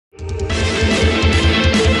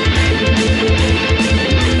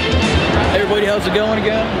how's it going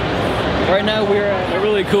again? Right now we're at a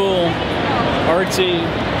really cool artsy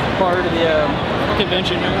part of the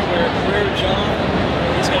convention here where John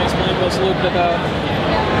is going to explain to us a little bit about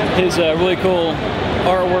his really cool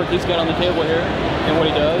artwork he's got on the table here and what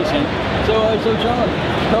he does. And so John,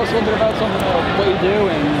 tell us a little bit about something what you do.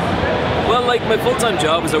 And well, like my full-time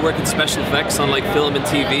job is I work in special effects on like film and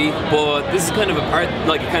TV, but this is kind of a part,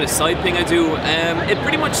 like a kind of side thing I do. It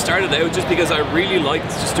pretty much started out just because I really liked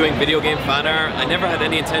just doing video game fan art. I never had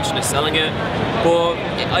any intention of selling it, but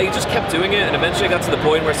I just kept doing it, and eventually I got to the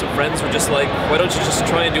point where some friends were just like, why don't you just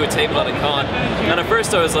try and do a table at a con? And at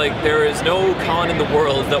first I was like, there is no con in the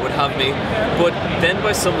world that would have me, but then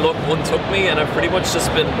by some luck one took me, and I've pretty much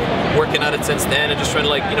just been working at it since then and just trying to,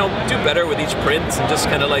 like, you know, do better with each print and just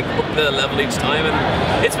kind of like up the level each time, and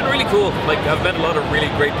it's been really cool. Like, I've met a lot of really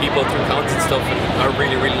great people through cons and stuff, and I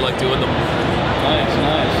really like doing them. Nice,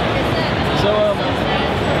 nice. So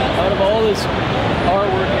out of all this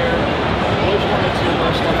artwork here, which one is your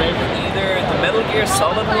personal favorite? Either the Metal Gear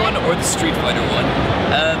Solid one or the Street Fighter one.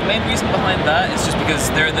 The main reason behind that is just because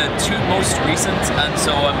they're the two most recent, and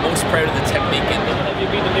so I'm most proud of the technique in them. Have you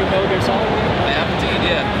beat the new Metal Gear Solid one? I have indeed,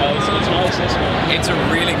 yeah. It's nice, isn't it? It's a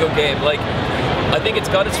really good game. Like, I think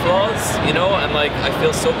it's got its flaws, you know, and like I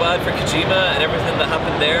feel so bad for Kojima and everything that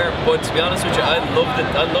happened there. But to be honest with you, I loved the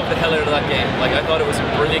hell out of that game. Like, I thought it was a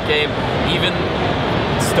brilliant game. Even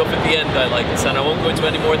stuff at the end I liked, and I won't go into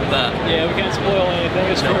any more than that. Yeah, we can't spoil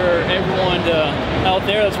anything. It's for everyone out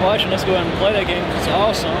there that's watching. Let's go ahead and play that game. It's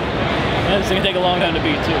awesome, and it's gonna take a long time to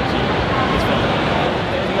beat too. So it's fun.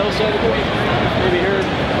 Anything else maybe here?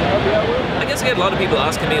 I guess I get a lot of people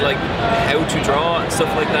asking me like how to draw and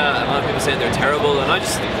stuff like that, and a lot of people saying they're terrible, and I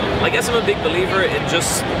guess I'm a big believer in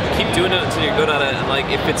just keep doing it until you're good at it, and like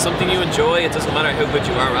if it's something you enjoy, it doesn't matter how good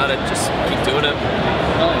you are at it, just keep doing it.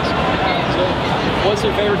 Nice. So what's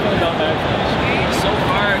your favorite thing about MagFest? So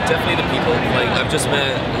far, definitely the people. Like, I've just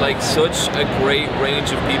met like such a great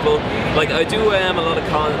range of people. Like, I do a lot of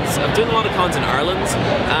cons. I've done a lot of cons in Ireland,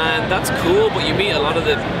 and that's cool. But you meet a lot of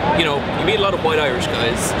you meet a lot of white Irish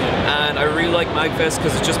guys, and I really like MagFest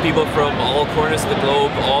because it's just people from all corners of the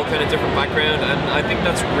globe, all kind of different background, and I think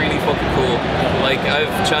that's really fucking cool. Like,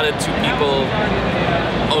 I've chatted to people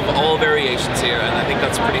of all variations here, and I think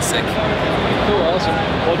that's pretty sick. Cool, awesome.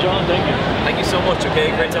 Well, John, thank you. Thank you so much.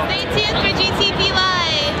 Okay, great talk. Stay tuned for GTP Live.